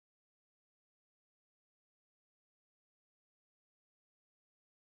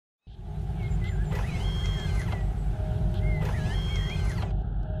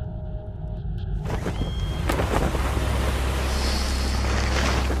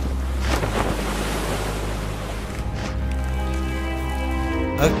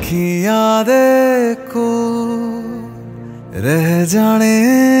अखियां देखो रह जाने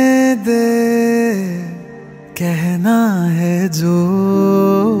दे, कहना है जो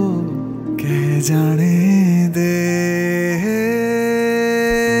कह जाने दे।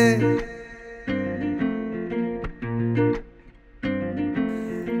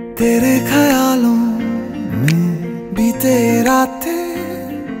 तेरे ख्यालों में बीते रातें,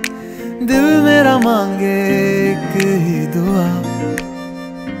 दिल मेरा मांगे एक ही दुआ,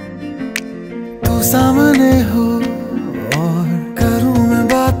 तू सामने हो और करूं मैं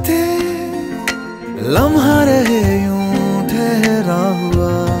बातें, लम्हा रहे यूं ठहरा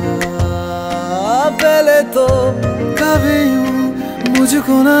हुआ। पहले तो कभी यूं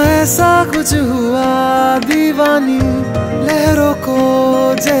मुझको ना ऐसा कुछ हुआ, दीवानी लहरों को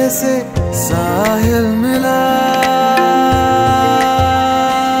जैसे साहिल मिला।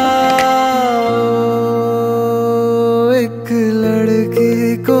 एक लड़की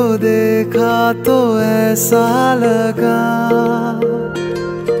को देखा तो ऐसा लगा,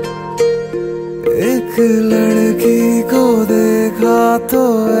 एक लड़की को देखा तो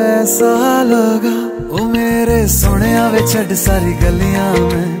ऐसा लगा। ओ मेरे सोनिया वे छड़ सारी गलियां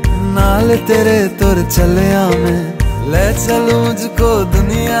में, नाल तेरे तुर चलिया मैं, ले चलूं मुझको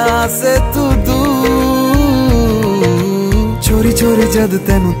दुनिया से तू दूर। चोरी चोरी जद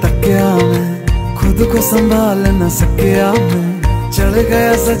तेनू तक्या मैं, खुद को संभाल न सकिया मैं, चढ़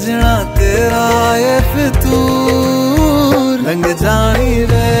गया सजना तेरा ये फितूर। रंग जानी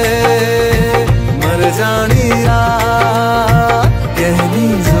रे मर जानी रात, कहनी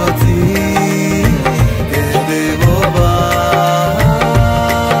जो थी कह दे वो बात।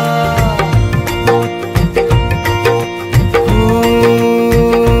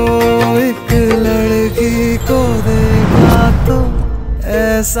 एक लड़की को देखा तो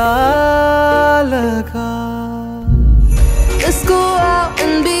ऐसा लगा। Let's go out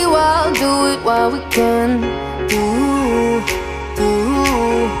and be wild, do it while we can.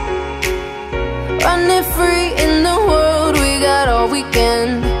 Running free in the world, we got all we can.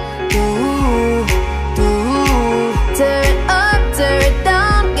 Tear it up, tear it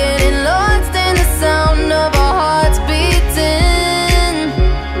down, getting lost in the sound of our hearts beating.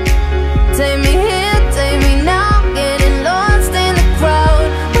 Take me here, take me now, getting lost in the crowd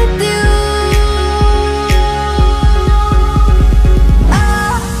with you.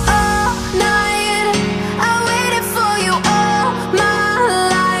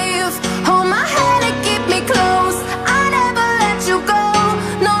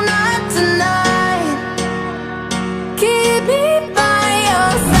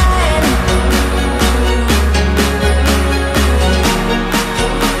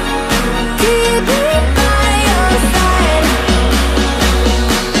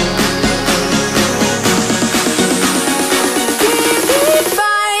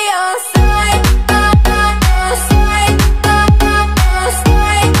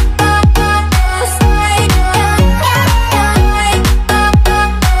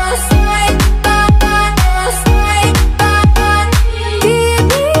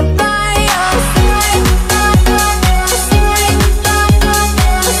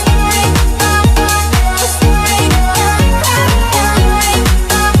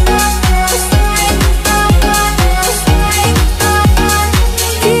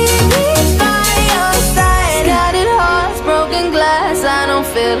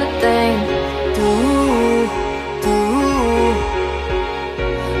 Feel a thing,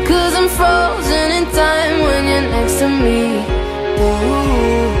 cause I'm frozen in time when you're next to me.